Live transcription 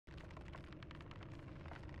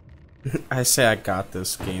I say I got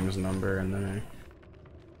this game's number and then I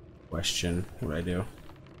question what I do.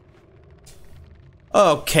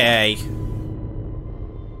 Okay.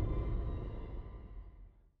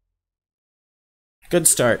 Good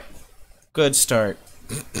start. Good start.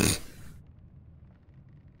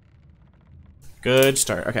 Good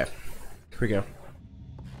start. Okay. Here we go.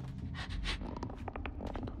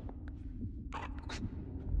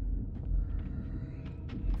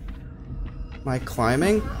 Am I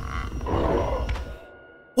climbing?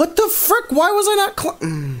 What the frick? Why was I not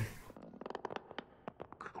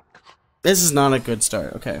This is not a good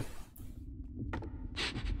start. Okay.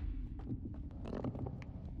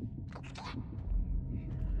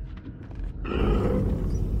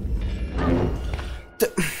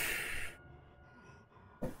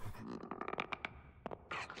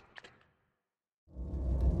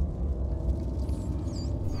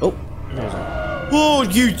 Oh. Oh,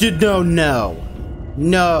 you did no.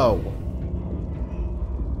 No.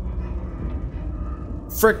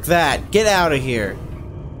 Frick that. Get out of here.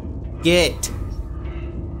 Get.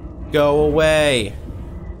 Go away.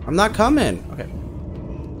 I'm not coming. Okay.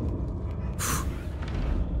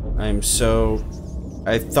 I'm so...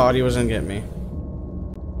 I thought he was gonna get me.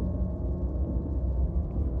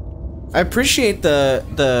 I appreciate the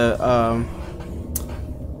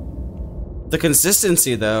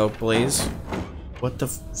consistency though, Blaze. What the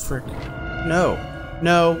frick? No.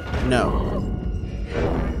 No. No.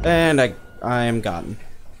 And I am gone.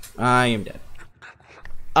 I am dead.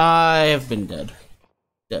 I have been dead.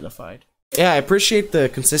 Deadified. Yeah, I appreciate the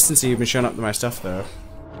consistency you've been showing up to my stuff though.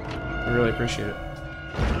 I really appreciate it.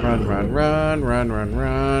 Run, run, run, run, run,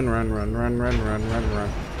 run, run, run, run, run, run, run, run.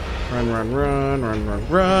 Run, run, run, run, run,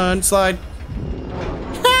 run, slide.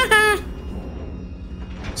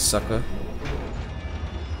 Sucker.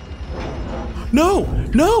 No!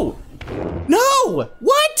 No! No!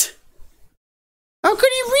 What? How could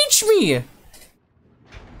he reach me?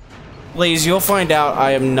 Blaze, you'll find out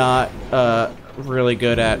I am not really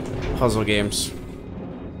good at puzzle games.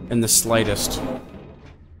 In the slightest.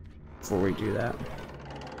 Before we do that.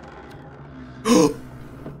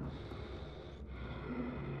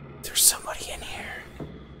 There's somebody in here.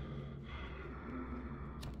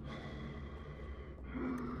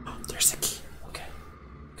 Oh, there's the key. Okay.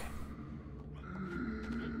 Okay.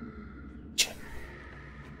 Shit.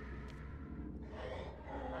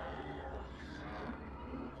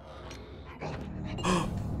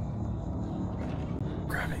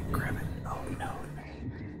 Grab it, grab it. Oh no.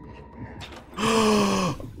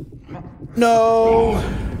 No!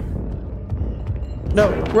 No,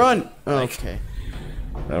 run! Okay.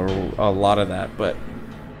 There were a lot of that, but...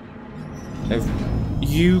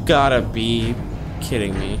 You gotta be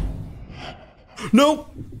kidding me. Nope!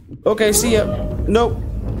 Okay, see ya. Nope.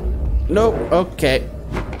 Nope, okay.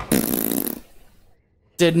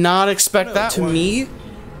 Did not expect that to one. Me,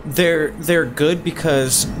 they're good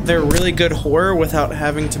because they're really good horror without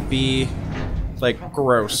having to be, like,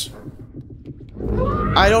 gross.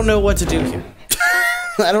 I don't know what to do here.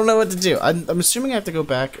 I don't know what to do. I'm assuming I have to go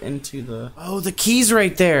back into the... Oh, the key's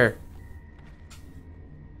right there.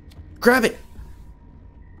 Grab it.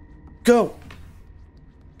 Go.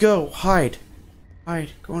 Go. Hide.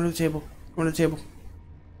 Hide. Go under the table. Go under the table.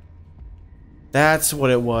 That's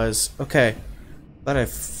what it was. Okay. Glad I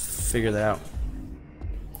figured that out.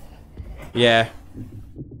 Yeah.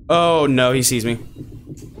 Oh, no. He sees me.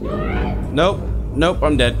 Nope. Nope.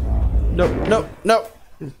 I'm dead. Nope. Nope. Nope.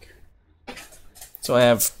 So I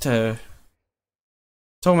have to...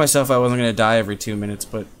 Told myself I wasn't gonna die every 2 minutes,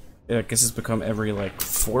 but I guess it's become every like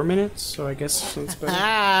 4 minutes, so I guess that's better.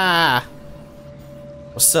 Ah!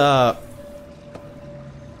 What's up?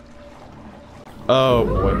 Oh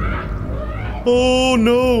boy. Oh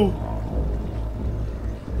no!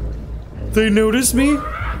 They noticed me?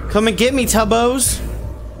 Come and get me, Tubbos!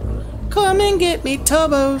 Come and get me,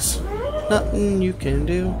 Tubbos! Nothing you can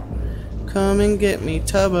do. Come and get me,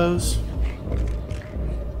 Tubbos.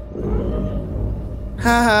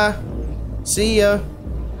 Haha. See ya.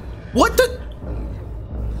 What the?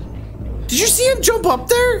 Did you see him jump up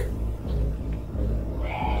there?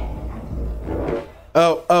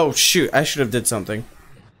 Oh shoot. I should have did something.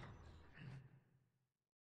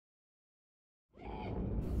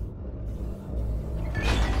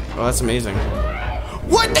 Oh, that's amazing.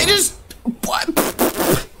 What? They just... What?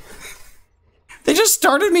 They just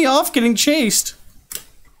started me off getting chased.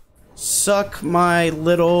 Suck my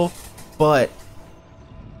little butt.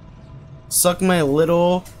 Suck my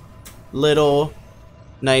little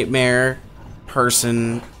nightmare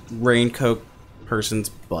person, raincoat person's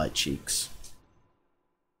butt cheeks.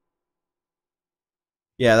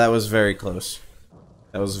 Yeah, that was very close.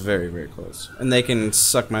 That was very, very close. And they can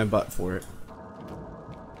suck my butt for it.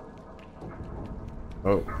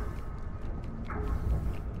 Oh.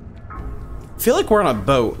 I feel like we're on a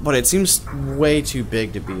boat, but it seems way too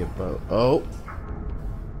big to be a boat. Oh.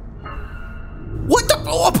 What the?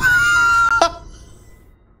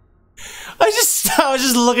 I was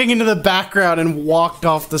just looking into the background and walked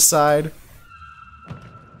off the side.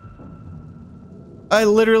 I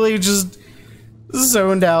literally just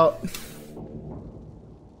zoned out.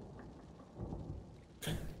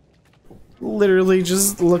 Literally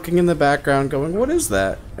just looking in the background going, what is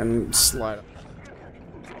that? And slide up.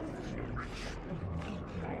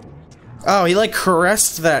 Oh, he like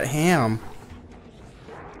caressed that ham.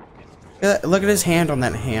 Look at his hand on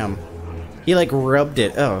that ham. He like rubbed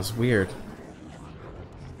it. Oh, it's weird.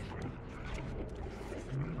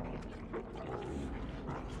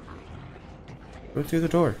 Go through the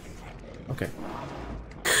door. Okay.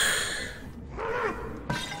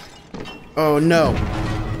 Oh no.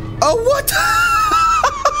 Oh, what?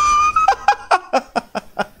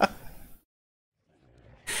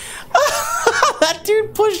 That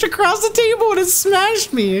dude pushed across the table and it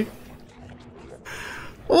smashed me.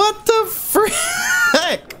 What the frick?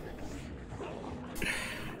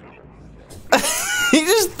 He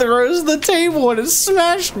just throws the table and it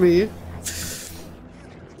smashed me.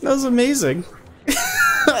 That was amazing.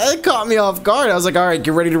 It caught me off guard. I was like, alright,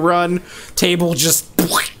 get ready to run. Table just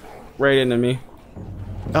right into me.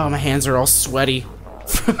 Oh, my hands are all sweaty.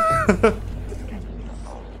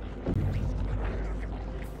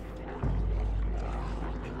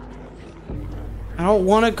 I don't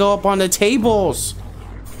want to go up on the tables.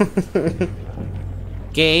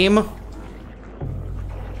 Game.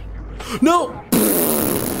 No.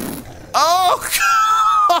 Oh.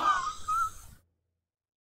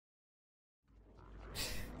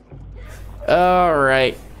 All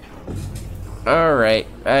right. All right.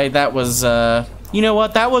 That was you know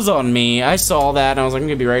what? That was on me. I saw that and I was like, I'm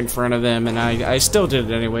gonna be right in front of them, and I still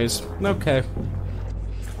did it anyways. Okay.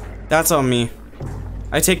 That's on me.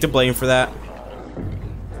 I take the blame for that.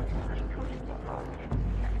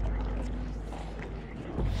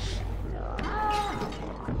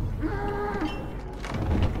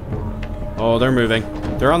 Oh, they're moving.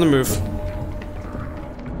 They're on the move.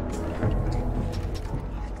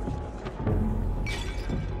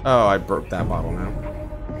 Oh, I broke that bottle now.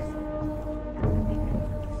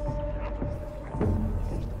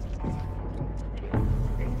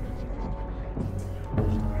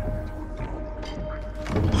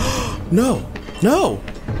 No! No!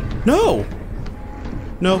 No!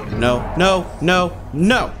 No, no, no, no,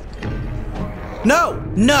 no! No!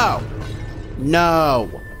 No! No!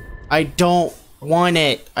 I don't want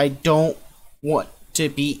it. I don't want to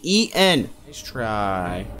be eaten. Nice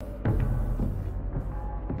try.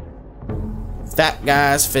 Fat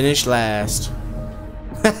guys finish last.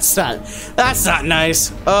 That's not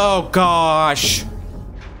nice. Oh gosh.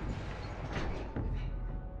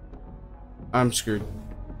 I'm screwed.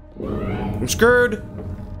 I'm screwed.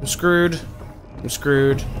 I'm screwed. I'm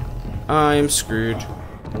screwed. I'm screwed.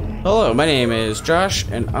 Hello, my name is Josh,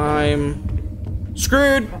 and I'm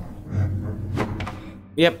screwed.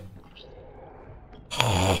 Yep.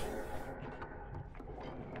 I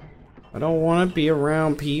don't want to be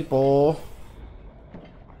around people.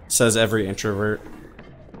 Says every introvert.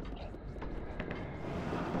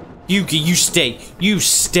 You stay. You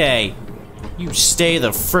stay. You stay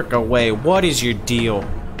the frick away. What is your deal?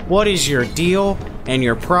 What is your deal and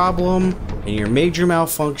your problem and your major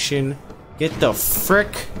malfunction? Get the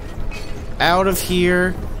frick out of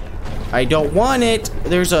here. I don't want it.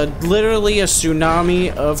 There's literally a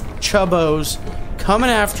tsunami of chubbos coming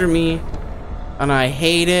after me, and I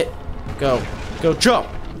hate it. Go, jump,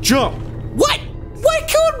 jump. What? What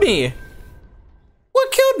killed me?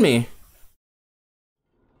 What killed me?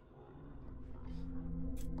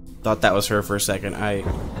 Thought that was her for a second.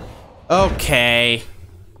 Okay.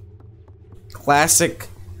 Classic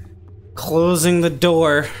closing the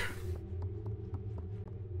door.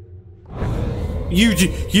 You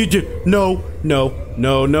do. No, no,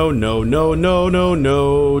 no, no, no, no, no, no,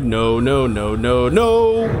 no, no, no, no, no,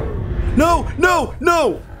 no. No, no,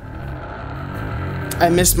 no. I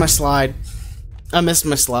missed my slide. I missed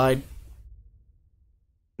my slide.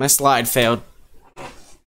 My slide failed.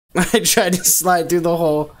 I tried to slide through the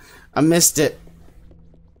hole. I missed it.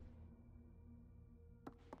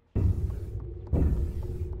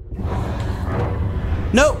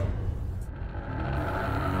 Nope.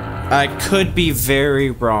 I could be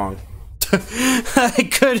very wrong.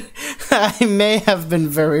 I may have been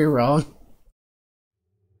very wrong.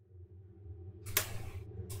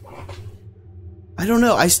 I don't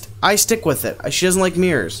know. I stick with it. She doesn't like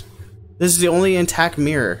mirrors. This is the only intact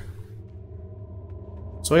mirror.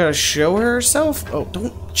 So I gotta show her herself? Oh,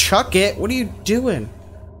 don't chuck it. What are you doing?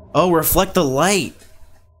 Oh, reflect the light.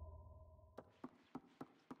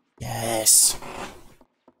 Yes.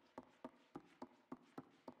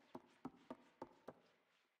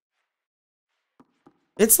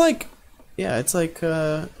 It's like, yeah, it's like,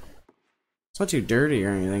 it's not too dirty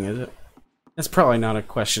or anything, is it? That's probably not a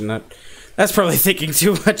question that's probably thinking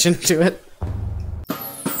too much into it.